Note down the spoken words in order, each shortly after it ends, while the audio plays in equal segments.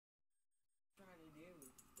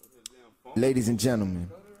Ladies and gentlemen,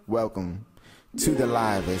 welcome to the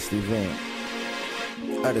livest event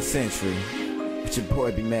of the century with your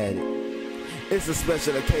boy B Matic. It's a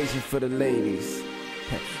special occasion for the ladies.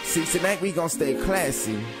 See, tonight we gonna stay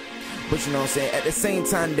classy, but you know what I'm saying, at the same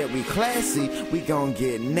time that we classy, we gonna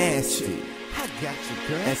get nasty. I got you,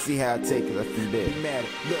 girl. And see how I take it from there. Be mad.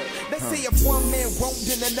 Look, let's say if one man won't,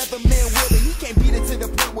 then another man will. But he can't beat it to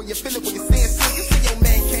the point where you feel it when you stand still. You say your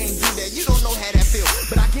man can't do that, you don't know how that feel.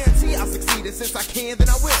 But I guarantee I'll succeed, and since I can,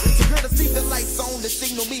 then I will. So girl, to see the lights on, to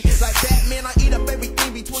signal me like Batman. I eat up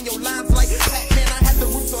everything between your lines like Pac-Man. I have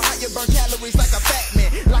the roots on how you burn calories like a fat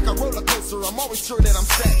man. Like a roller coaster, I'm always sure that I'm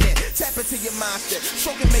strapped in. Tap into your mindset,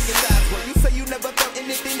 so can make your eyes work. You say you never felt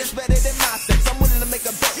anything that's better than my sex. I'm willing to make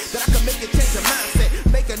a bet that I can make it change your mindset.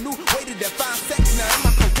 Make a new way to define sex. Now am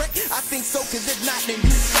I correct? I think so, cause if not, then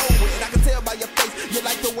you show it. I can tell by your face, you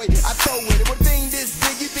like the way I throw it. And with thing this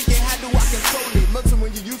big, you thinking how do I control it? Melting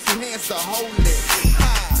when you use your hands to hold it.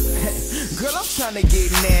 Girl, I'm tryna get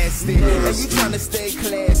nasty, and you tryna stay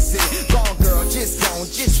classy. Go on, girl, just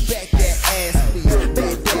back that ass, please.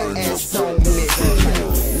 Back that ass on me.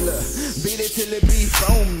 Look, beat it till it be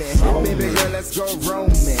foaming. Baby girl, let's go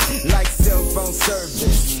roaming. Like cell phone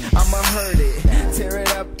service, I'ma hurt it. Tear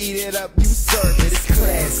it up, eat it up, you serve it. It's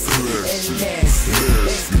classy and nasty.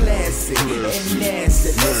 It's classy and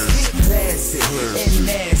nasty. Let's get classy and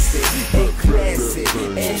nasty. And classy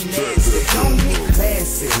and nasty. Don't get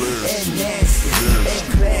classy and nasty. And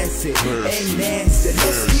classy and nasty.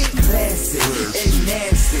 Let's get classy and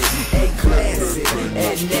nasty. And classy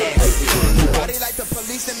and nasty. Nobody like the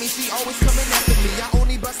police and me, she always coming after me. I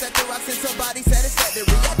only bust after I send somebody satisfactory.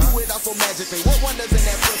 I do it all so magically. What wonders in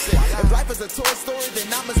that pussy? If life is a toy story,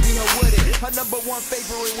 then I must be her with it. Her number one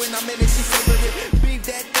favorite, when I'm in it, she favorite. Beat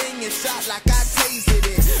that thing and shot like I tasted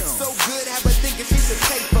it. So good, have her thinking she should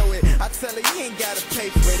pay for it. I tell her you ain't gotta pay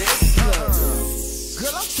for this.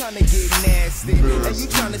 Girl, I'm tryna get nasty, and you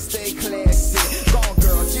tryna stay classy. Go on,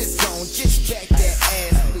 girl, just back that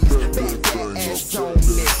ass, please. Back that ass on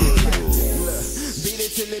me. Look, beat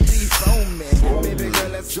it till it be foaming. Baby girl,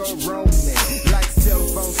 let's go roaming. Like cell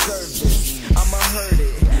phone service, I'ma hurt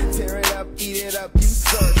it. Tear it up, eat it up, you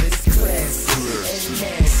serve it.